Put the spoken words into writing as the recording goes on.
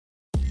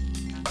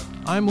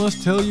I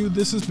must tell you,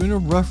 this has been a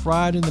rough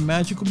ride in the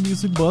magical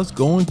music bus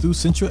going through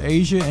Central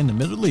Asia and the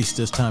Middle East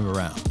this time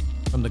around.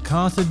 From the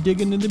constant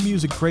digging into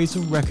music crates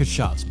of record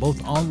shops,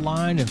 both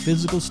online and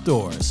physical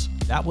stores,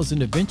 that was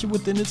an adventure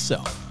within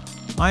itself.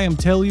 I am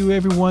telling you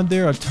everyone,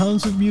 there are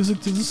tons of music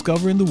to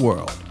discover in the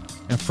world.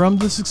 And from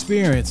this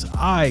experience,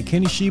 I,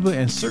 Kenny Chiba,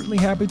 am certainly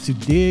happy to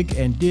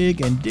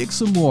dig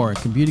some more and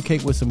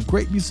communicate with some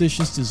great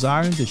musicians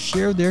desiring to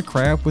share their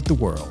craft with the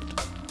world.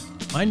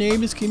 My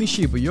name is Kenny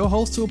Chiba, your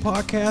host to a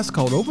podcast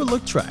called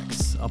Overlooked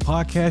Tracks, a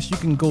podcast you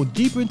can go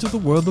deeper into the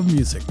world of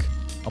music,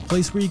 a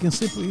place where you can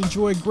simply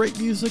enjoy great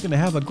music and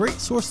have a great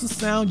source of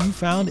sound you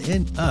found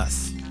in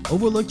us,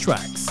 Overlooked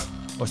Tracks,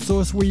 a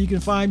source where you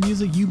can find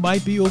music you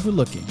might be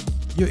overlooking.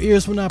 Your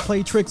ears will not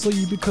play tricks on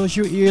you because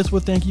your ears will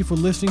thank you for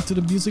listening to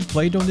the music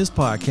played on this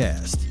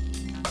podcast.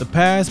 The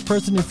past,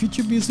 present, and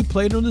future music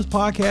played on this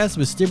podcast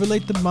will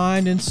stimulate the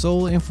mind and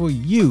soul, and for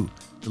you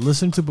to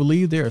listen to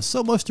believe there is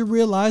so much to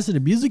realize in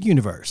the music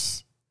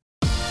universe.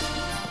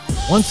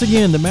 Once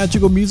again, the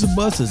Magical Music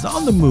Bus is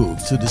on the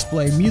move to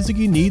display music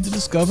you need to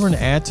discover and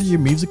add to your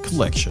music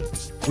collection.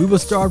 We will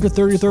start the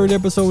 33rd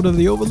episode of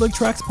the Overlooked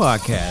Tracks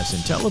podcast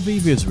in Tel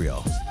Aviv,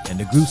 Israel. And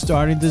the group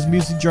starting this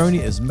music journey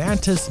is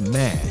Mantis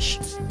Mash,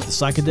 with a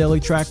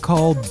psychedelic track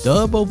called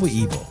Dub Over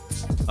Evil.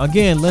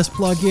 Again, let's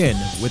plug in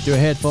with your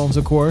headphones,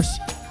 of course,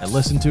 and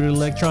listen to the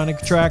electronic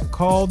track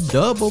called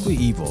Dub Over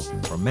Evil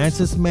from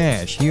Mantis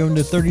Mash here on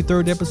the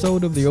 33rd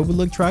episode of the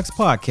Overlooked Tracks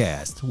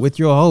podcast with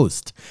your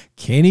host,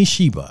 Kenny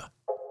Chiba.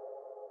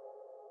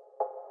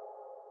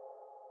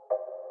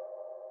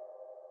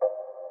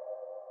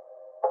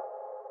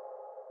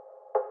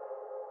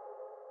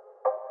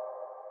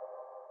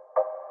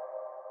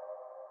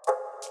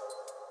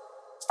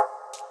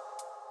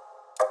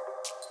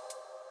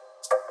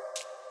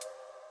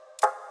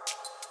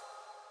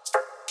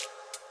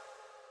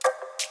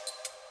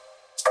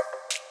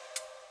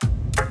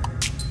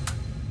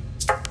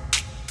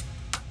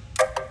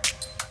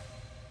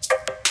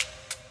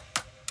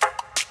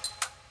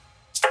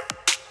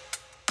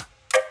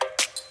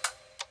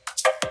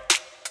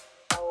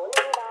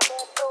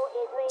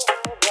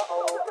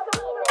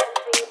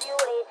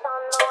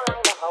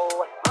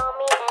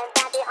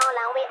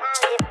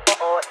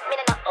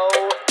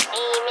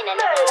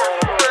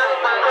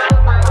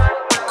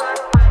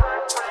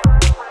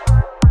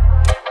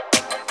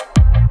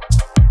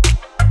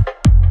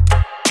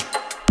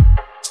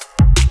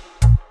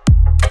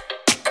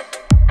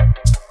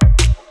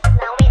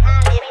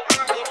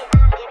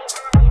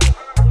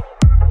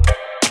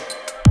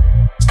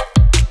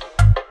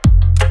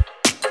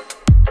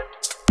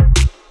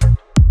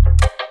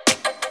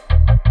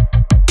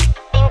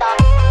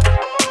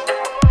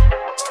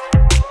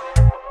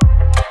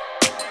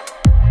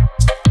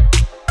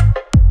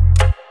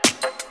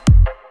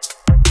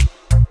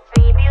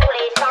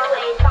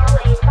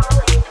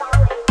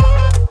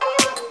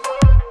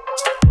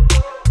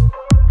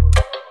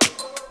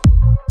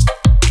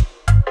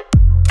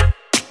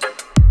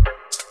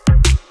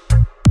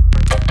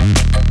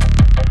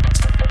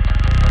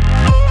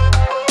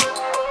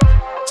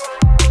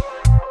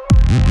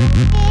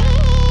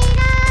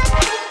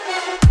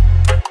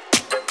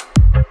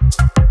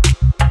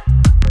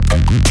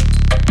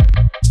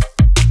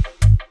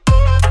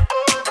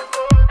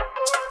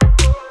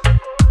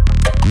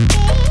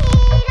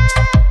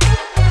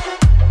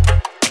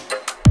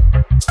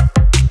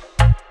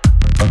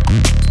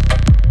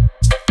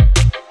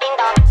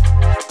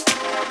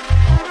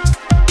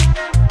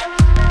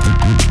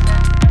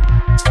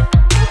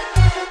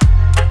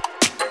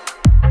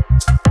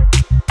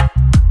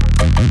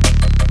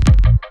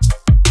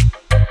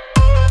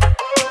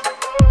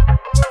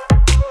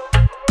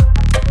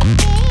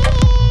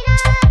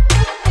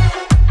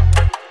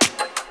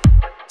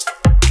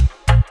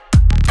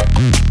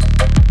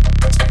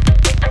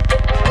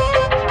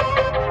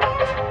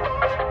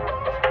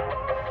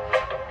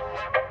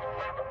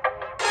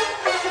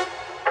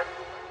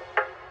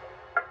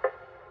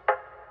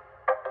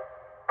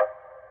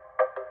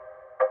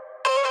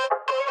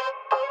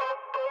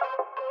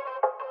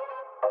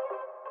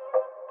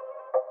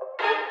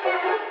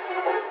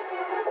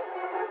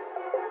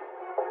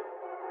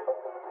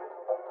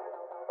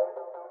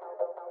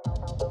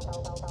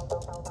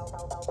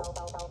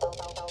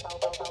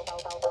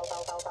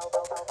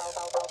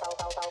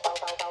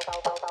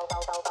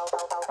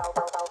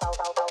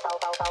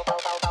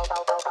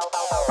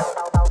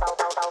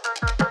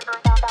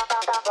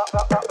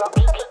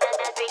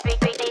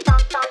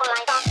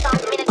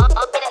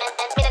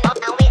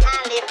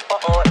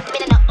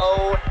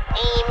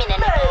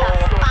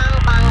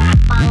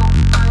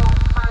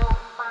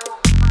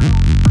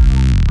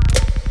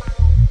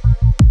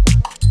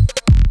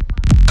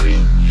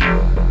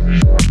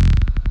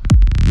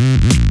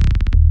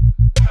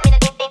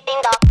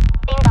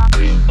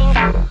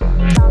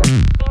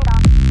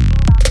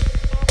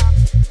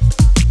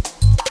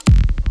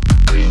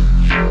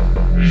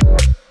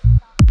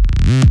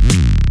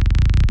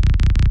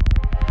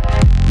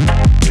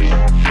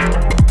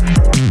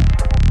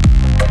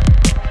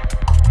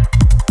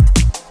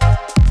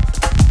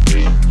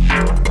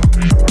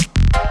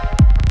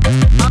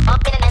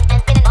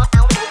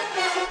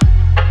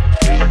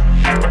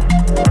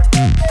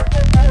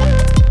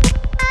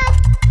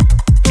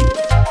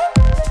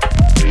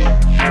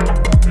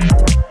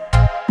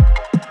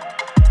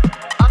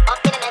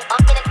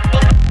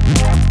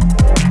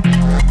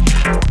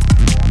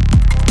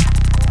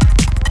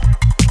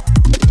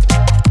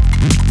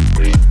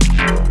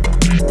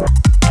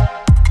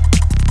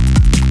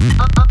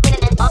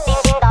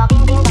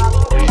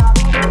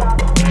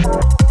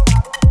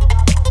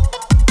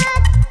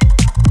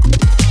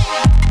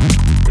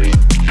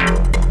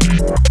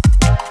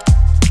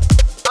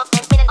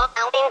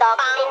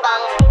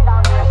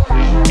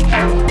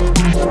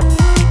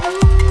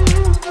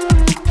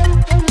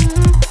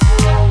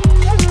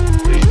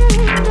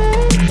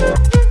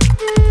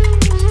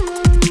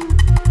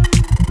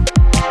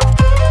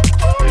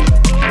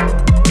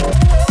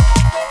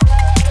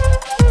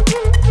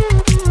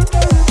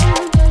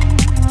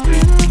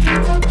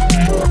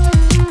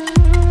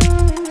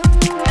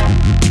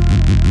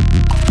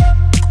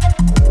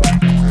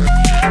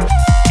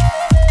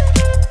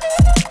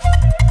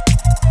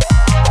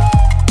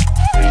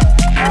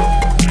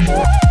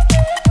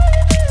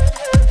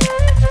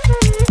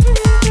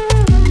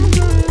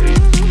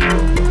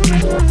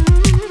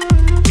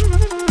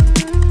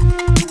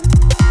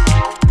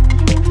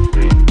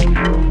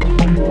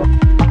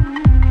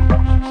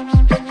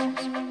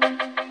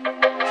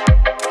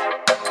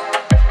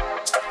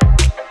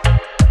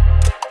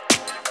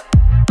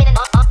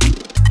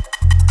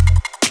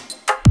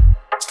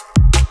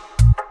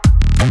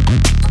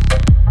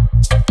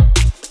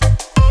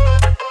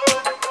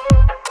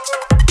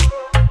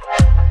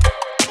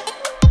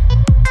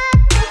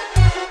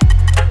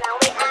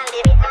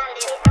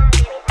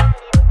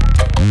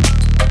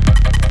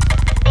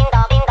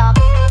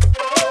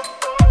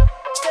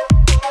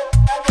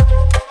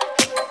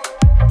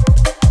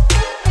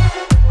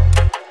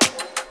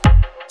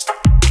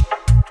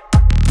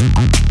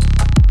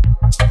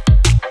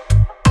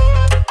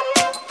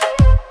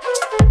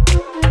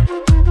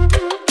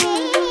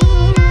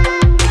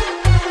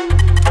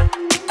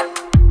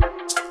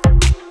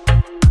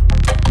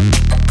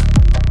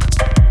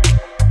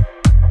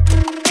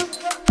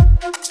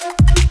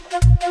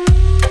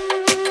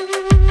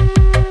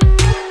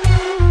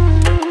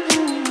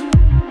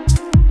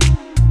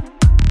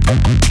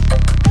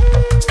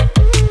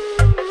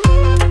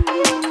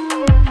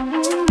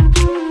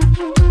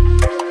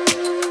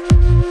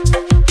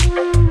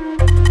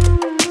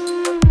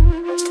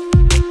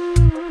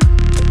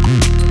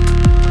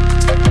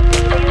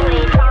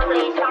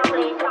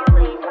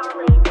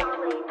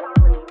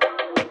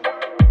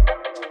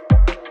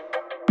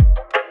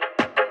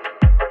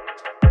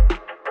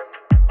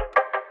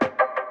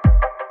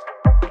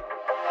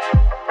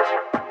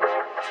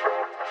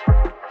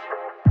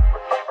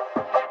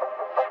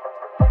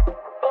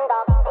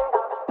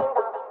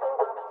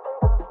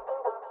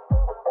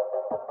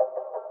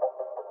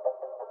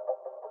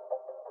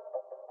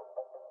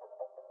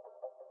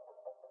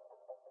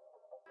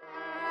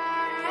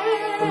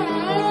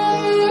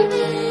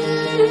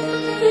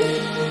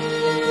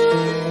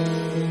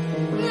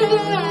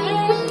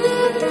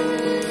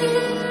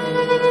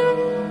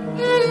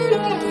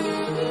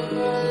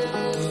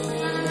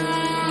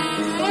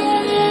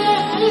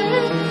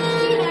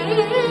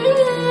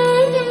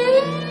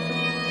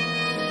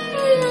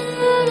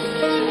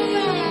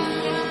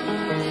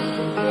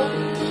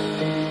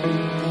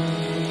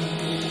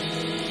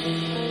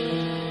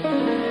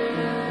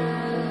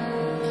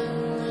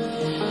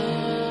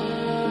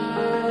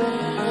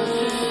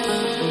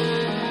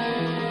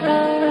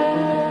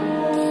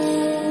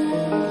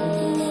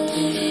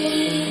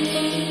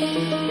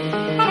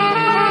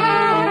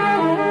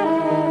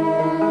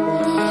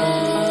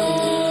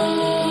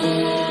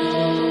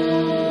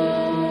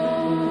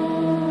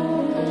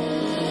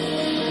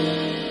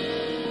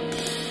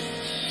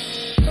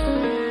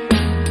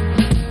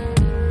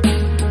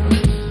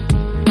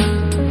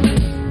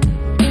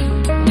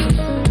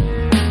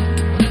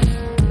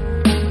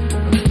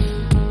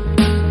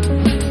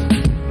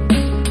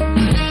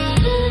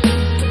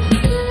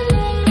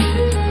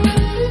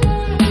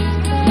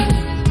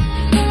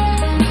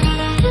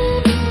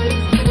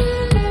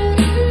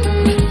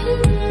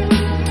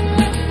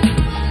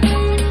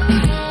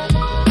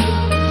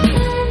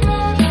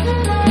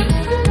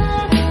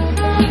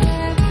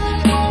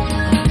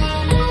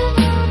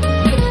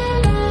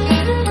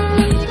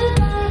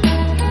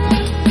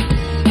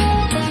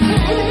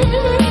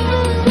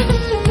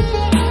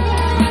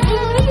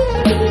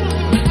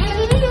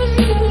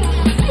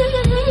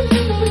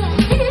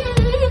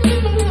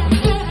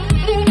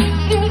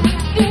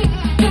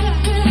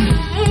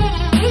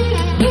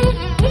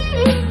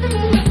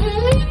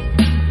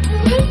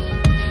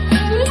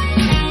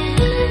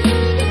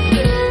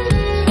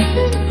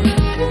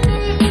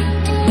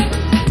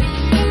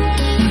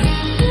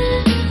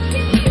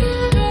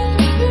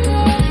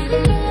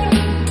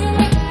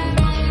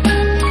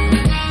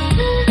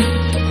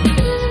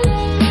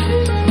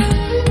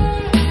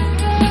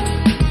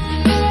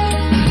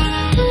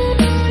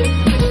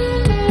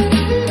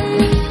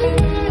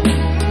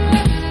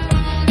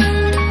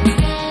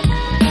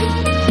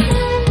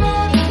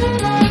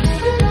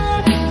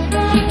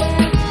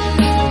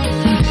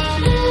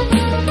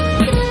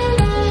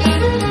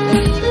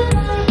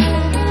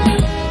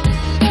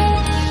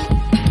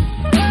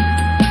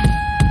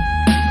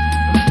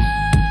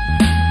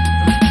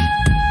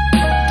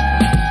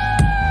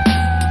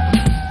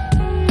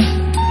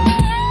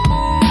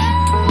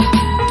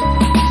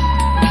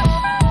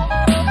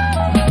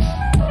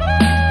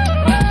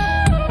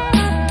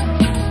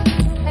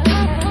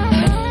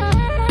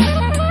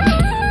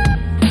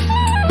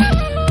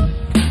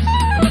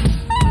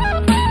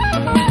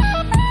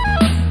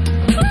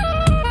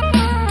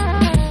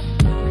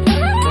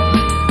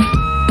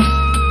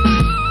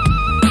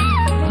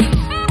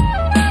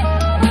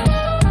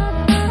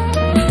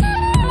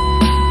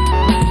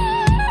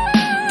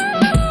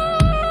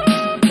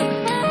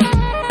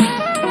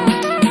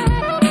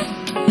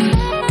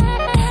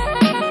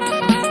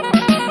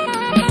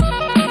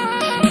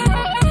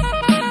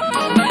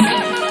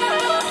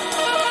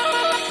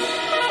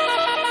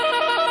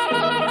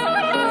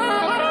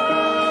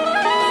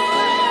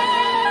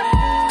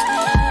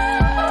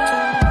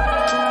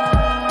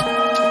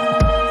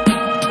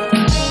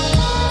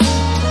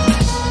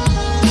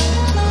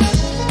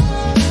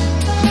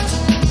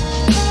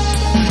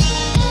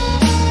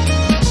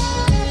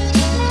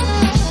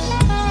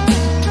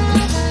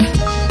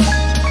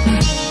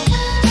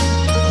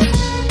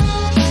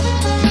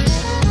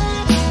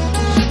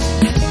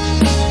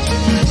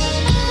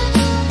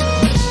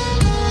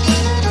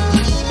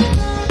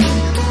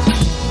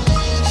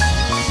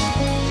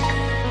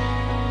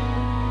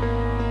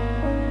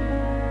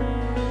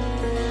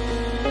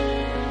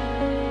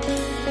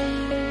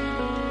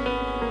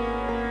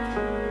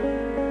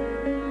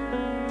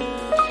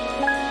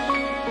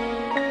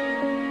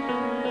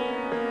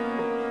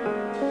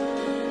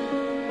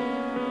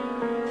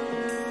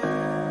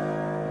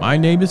 My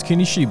name is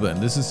Kenny Chiba,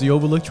 and this is the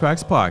Overlooked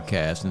Tracks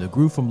podcast, and the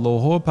group from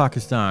Lahore,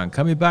 Pakistan,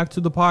 coming back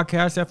to the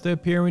podcast after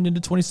appearing in the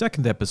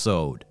 22nd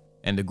episode.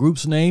 And the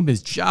group's name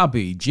is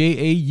Jaubi,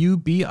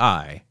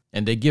 Jaubi,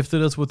 and they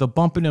gifted us with a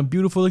bumping and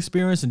beautiful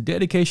experience and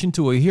dedication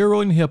to a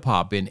hero in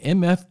hip-hop in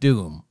MF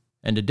Doom.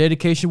 And the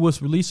dedication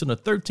was released on the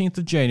 13th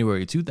of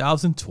January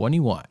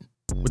 2021.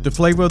 With the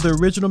flavor of the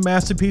original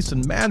masterpiece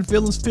and Mad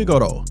Villain's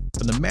Figaro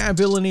from the Mad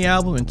Villainy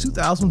album in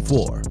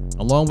 2004.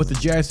 Along with the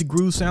jazzy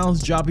groove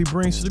sounds Jaubi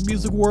brings to the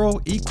music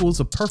world equals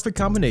a perfect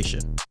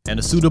combination and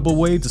a suitable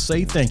way to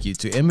say thank you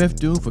to MF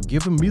Doom for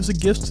giving music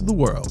gifts to the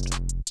world.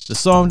 The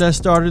song that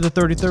started the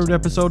 33rd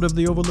episode of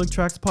the Overlooked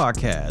Tracks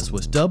podcast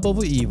was Dub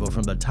Over Evil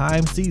from the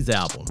Time Seas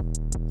album.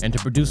 And the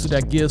producer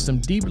that gives some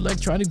deep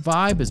electronic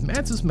vibe is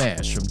Mantis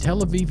Mash from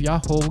Tel Aviv,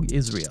 Yahoo,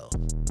 Israel.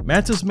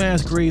 Mantis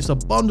Mash grades a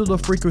bundle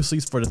of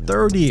frequencies for the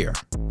third year.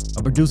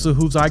 A producer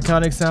whose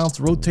iconic sounds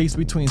rotates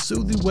between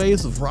soothing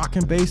waves of rock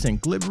and bass and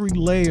glittering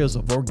layers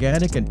of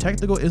organic and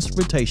technical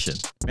instrumentation.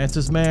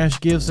 Mantis Mash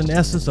gives an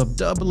essence of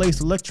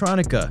double-laced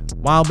electronica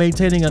while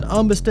maintaining an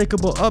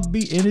unmistakable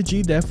upbeat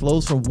energy that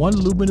flows from one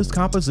luminous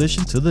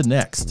composition to the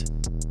next.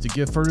 To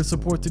give further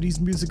support to these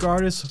music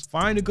artists,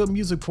 find a good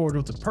music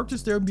portal to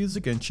purchase their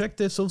music and check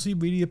their social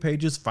media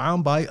pages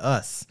found by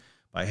us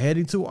by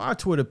heading to our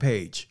Twitter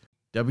page,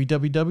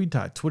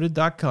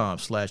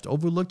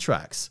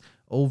 www.twitter.com/overlookedtracks,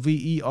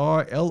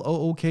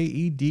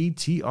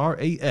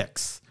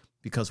 OVERLOOKEDTRAX,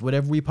 because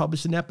whenever we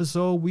publish an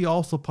episode, we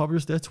also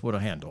publish their Twitter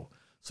handle,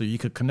 so you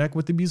can connect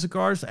with the music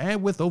artists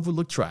and with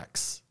Overlooked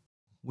Tracks.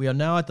 We are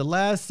now at the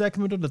last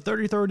segment of the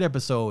 33rd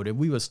episode, and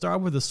we will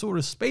start with a sort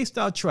of spaced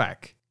out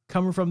track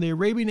coming from the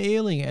Arabian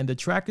Alien, and the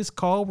track is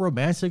called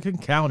Romantic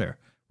Encounter,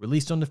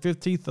 released on the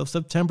 15th of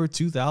September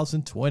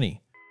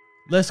 2020.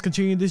 Let's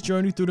continue this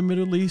journey through the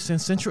Middle East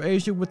and Central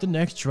Asia with the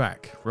next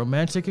track,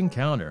 Romantic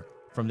Encounter,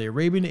 from the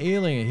Arabian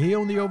Alien, here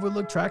on the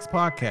Overlooked Tracks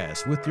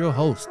podcast with your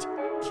host,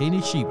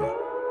 Kenny Chiba.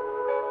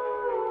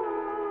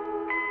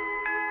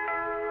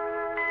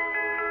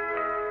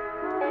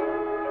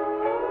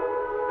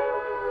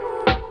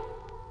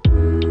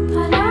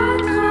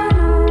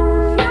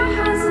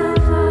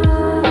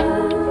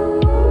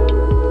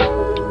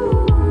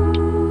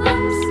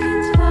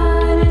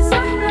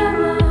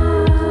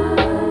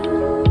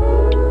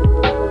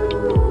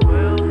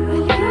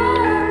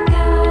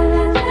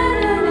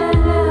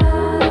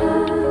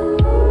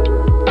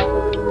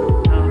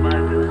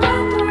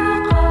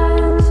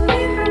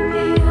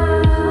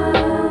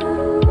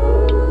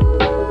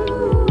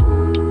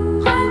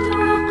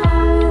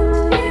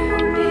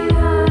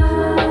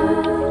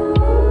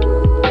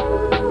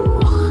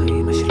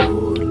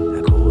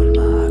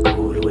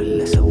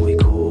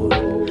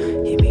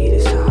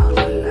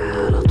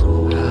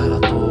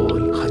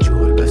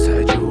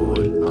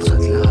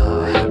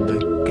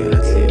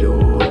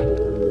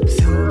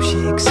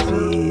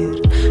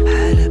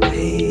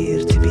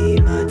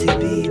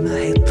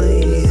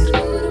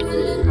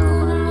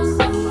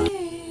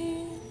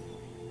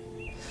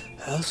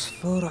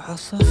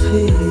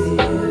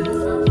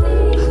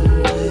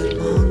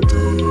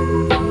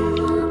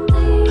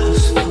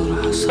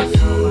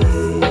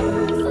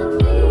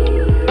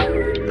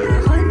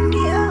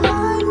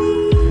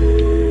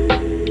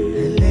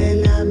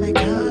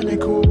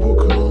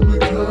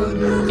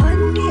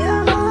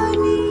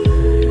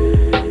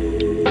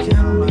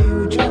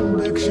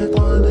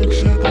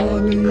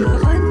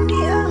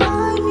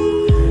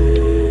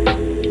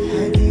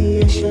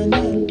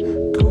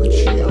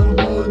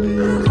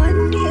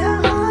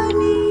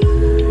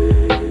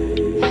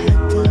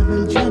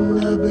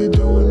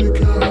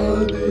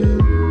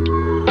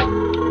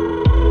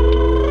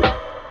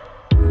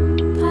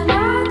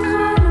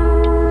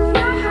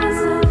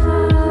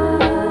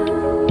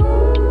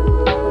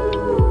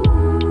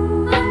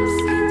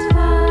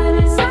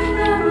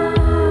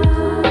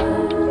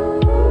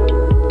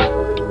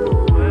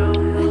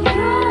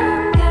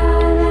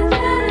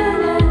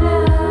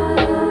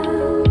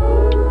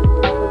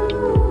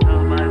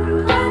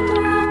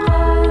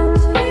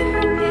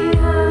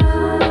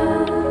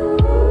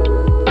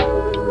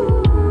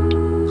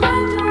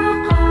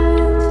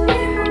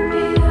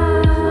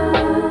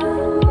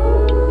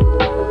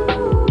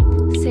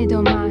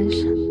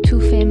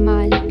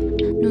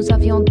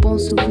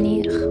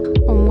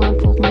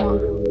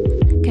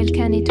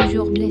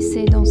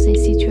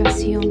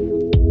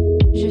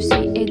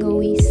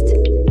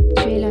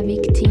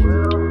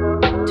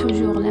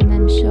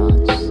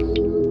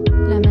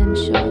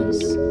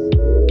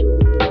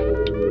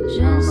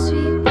 Je ne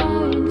suis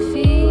pas une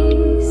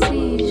fille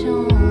si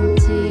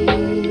gentille.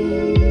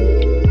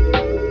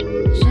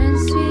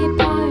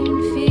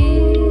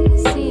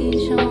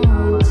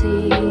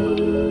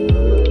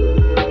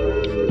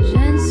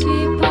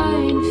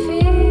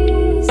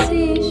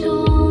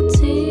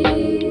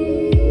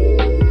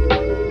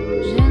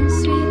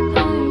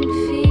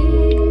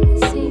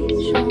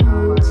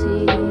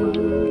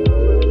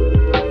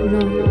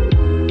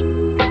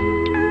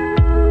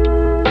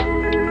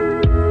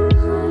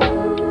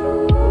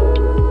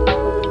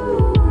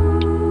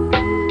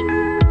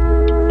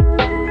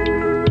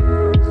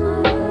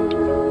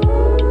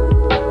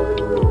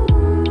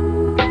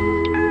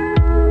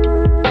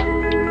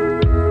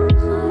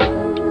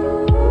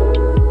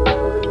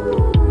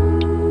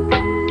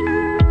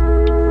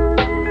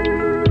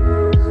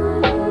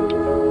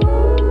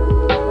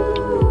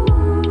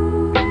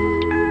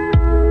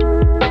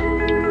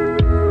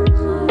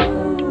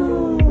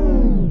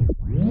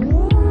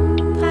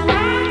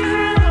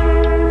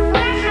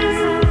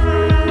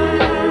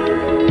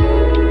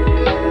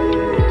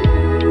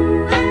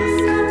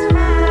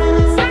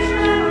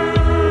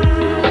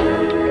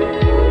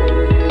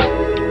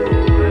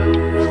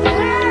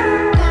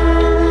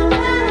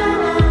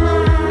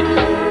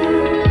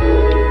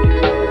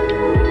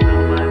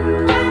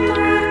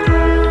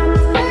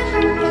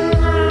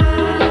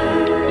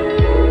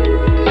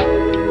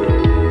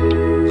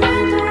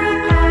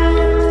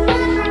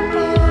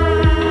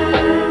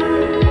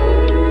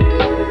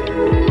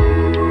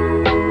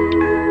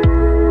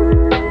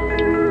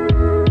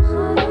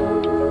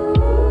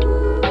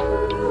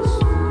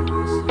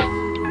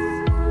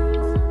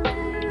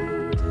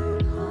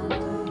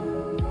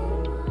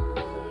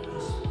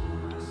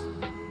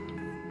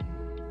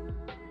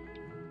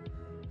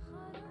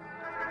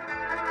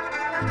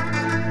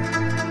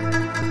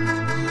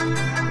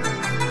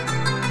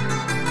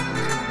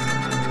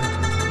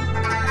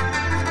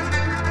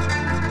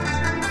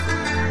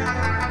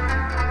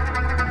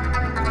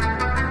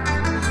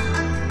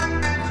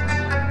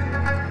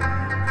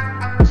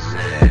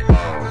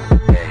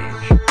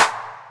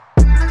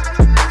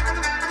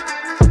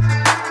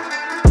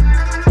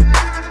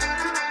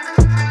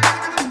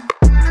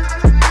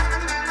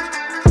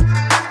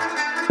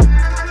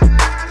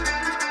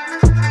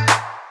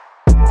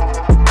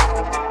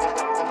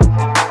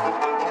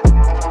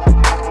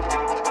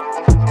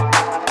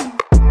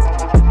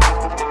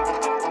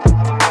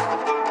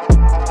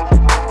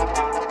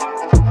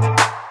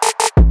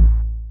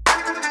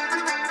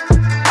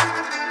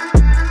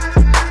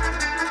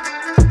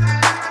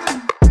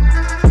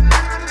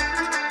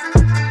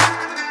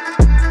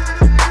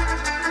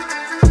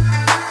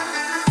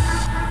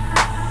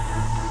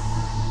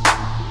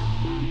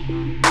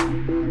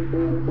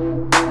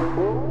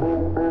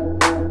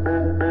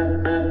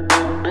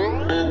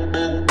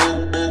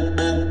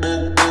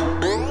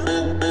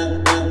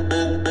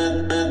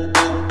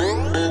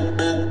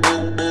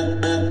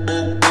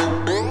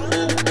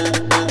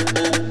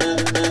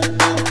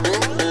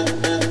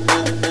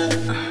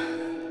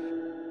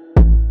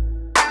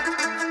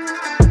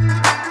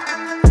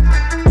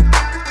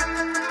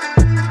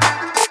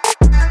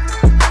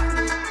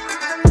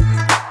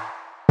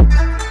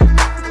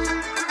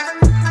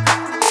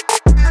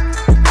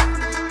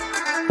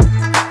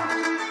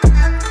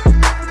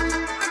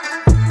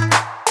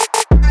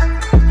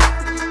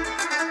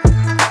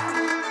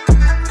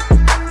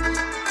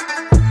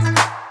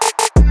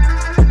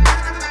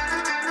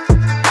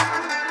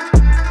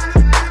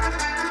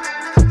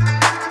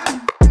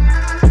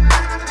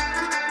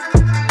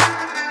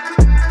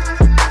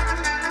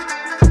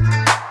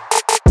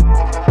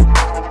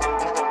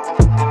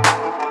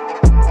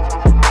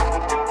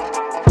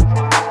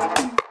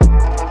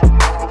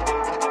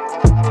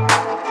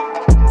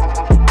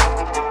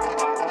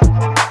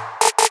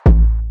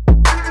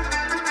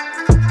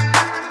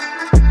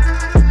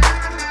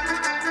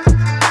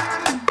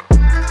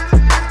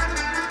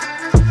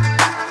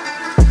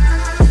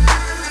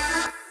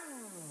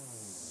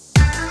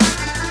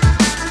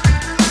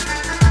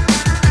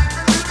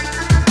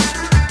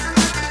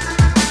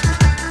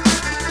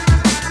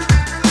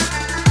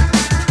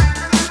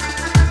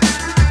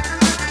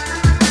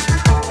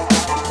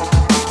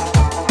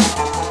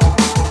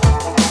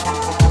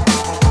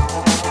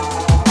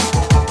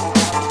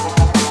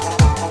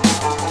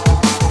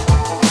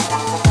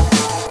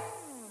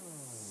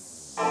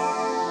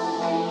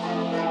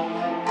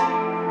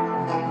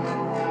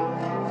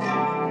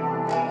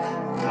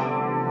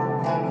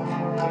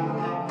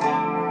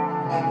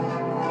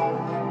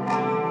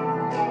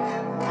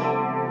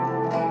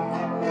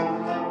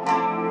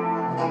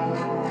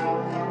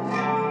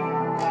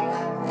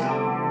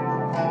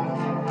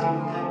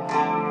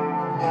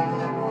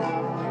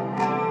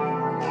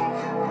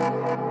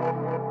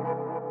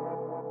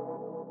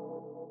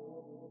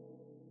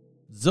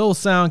 Zoe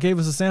Sound gave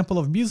us a sample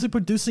of music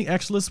producing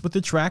excellence with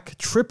the track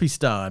Trippy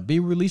Stan,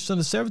 being released on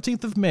the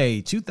 17th of May,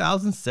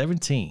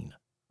 2017.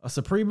 A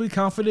supremely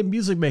confident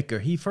music maker,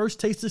 he first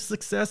tasted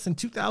success in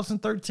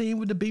 2013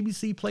 when the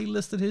BBC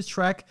playlisted his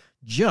track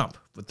Jump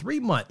for 3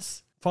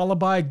 months, followed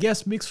by a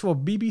guest mix for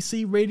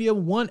BBC Radio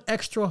 1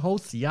 Extra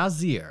host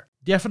Yazir.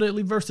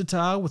 Definitely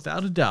versatile,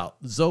 without a doubt,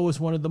 Zoe is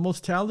one of the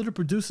most talented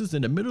producers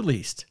in the Middle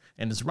East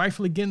and is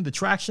rightfully getting the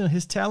traction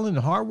his talent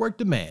and hard work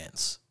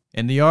demands.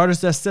 And the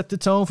artist that set the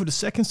tone for the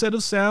second set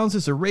of sounds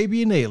is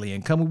Arabian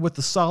Alien, coming with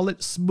a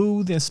solid,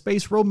 smooth, and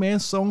space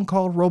romance song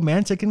called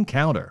Romantic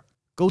Encounter.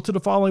 Go to the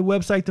following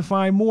website to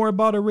find more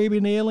about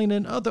Arabian Alien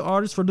and other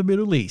artists from the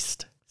Middle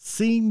East,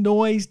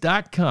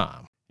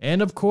 scenenoise.com.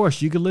 And of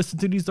course, you can listen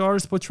to these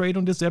artists portrayed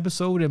on this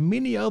episode and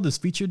many others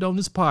featured on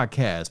this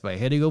podcast by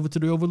heading over to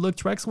the Overlook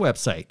Tracks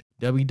website,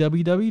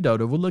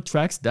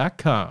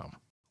 www.overlooktracks.com.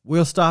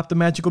 We'll stop the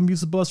magical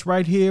music bus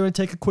right here and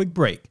take a quick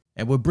break.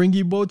 And we'll bring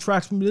you more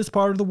tracks from this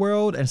part of the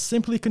world and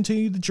simply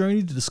continue the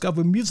journey to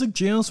discover music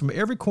gems from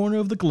every corner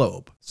of the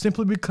globe,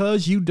 simply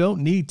because you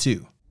don't need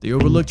to. The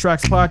Overlook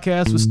Tracks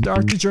podcast will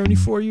start the journey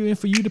for you and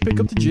for you to pick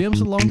up the gems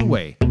along the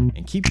way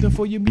and keep them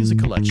for your music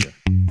collection.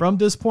 From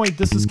this point,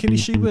 this is Kenny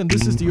Chiba and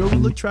this is the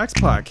Overlook Tracks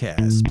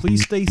podcast.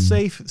 Please stay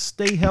safe,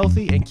 stay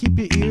healthy, and keep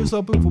your ears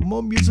open for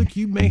more music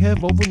you may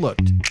have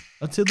overlooked.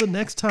 Until the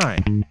next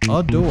time,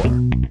 adore.